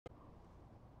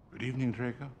Good evening,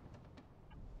 Draco.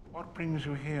 What brings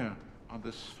you here on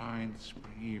this fine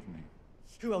spring evening?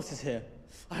 Who else is here?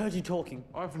 I heard you talking.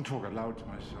 I often talk aloud to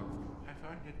myself. I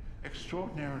find it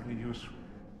extraordinarily useful.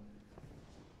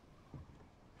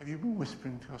 Have you been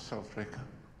whispering to yourself, Draco?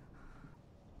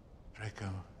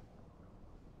 Draco,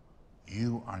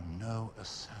 you are no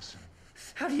assassin.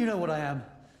 How do you know what I am?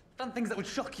 I've done things that would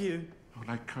shock you. Oh,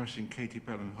 like cursing Katie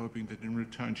Bell and hoping that in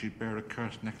return she'd bear a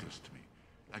cursed necklace to me.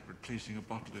 Like replacing a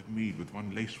bottle of mead with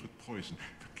one laced with poison.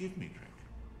 Forgive me, Draco.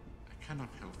 I cannot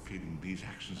help feeling these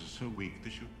actions are so weak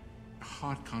that your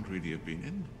heart can't really have been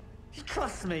in them. You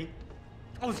trust me.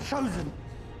 I was chosen.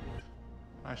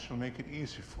 I shall make it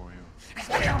easy for you.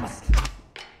 Expelliarmus!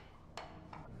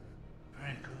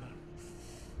 Very good.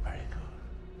 Very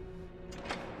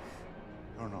good.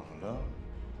 You're not alone.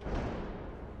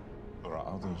 There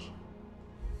are others.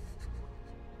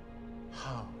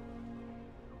 How?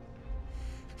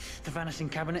 The vanishing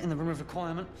cabinet in the room of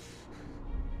requirement.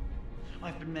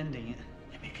 I've been mending it.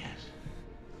 Let me guess.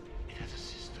 It has a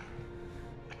sister.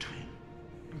 A twin.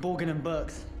 Borgin and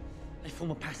Burks. They form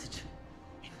a passage.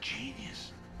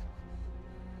 Ingenious.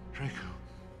 Draco,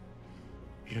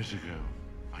 years ago,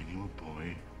 I knew a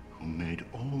boy who made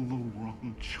all the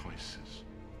wrong choices.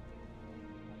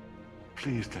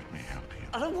 Please let me help you.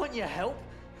 I don't want your help.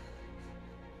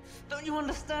 Don't you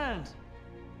understand?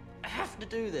 I have to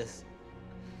do this.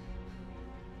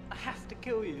 I have to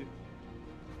kill you.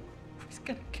 He's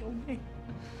gonna kill me.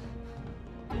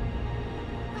 Well,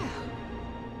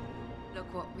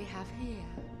 look what we have here.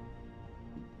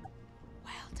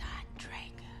 Well done,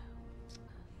 Draco.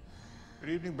 Good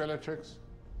evening, Bellatrix.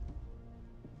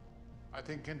 I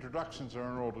think introductions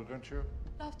are in order, don't you?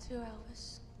 Love to,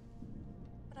 Elvis.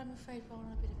 But I'm afraid we're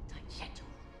on a bit of a tight schedule.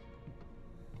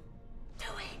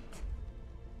 Do it!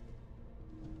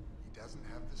 He doesn't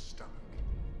have the stomach,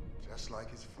 just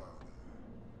like his father.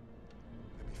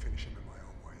 Let me finish him in my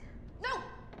own way. No!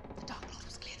 The Dark Lord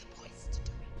was clear the voice to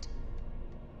do it.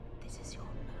 This is your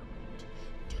moment.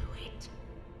 Do it.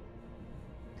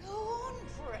 Go on,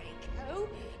 Draco.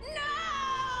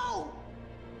 No!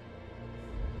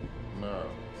 No.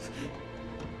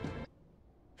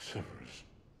 Severus.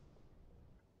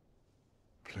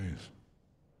 Please.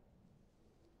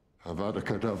 Avada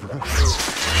Kedavra.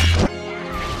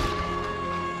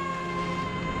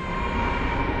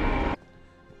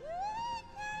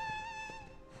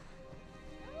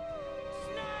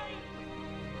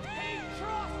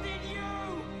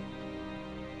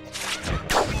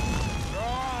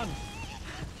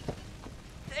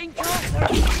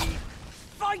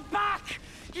 Fight back!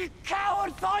 You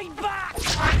coward, fight back!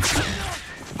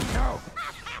 No!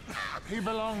 He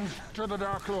belongs to the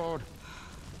Dark Lord.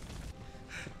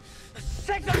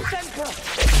 Second Semper!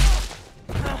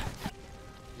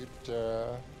 You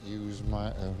dare use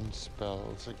my own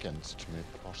spells against me,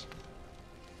 Potter?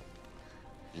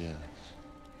 Yes.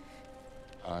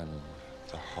 I'm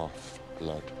the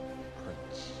half-blood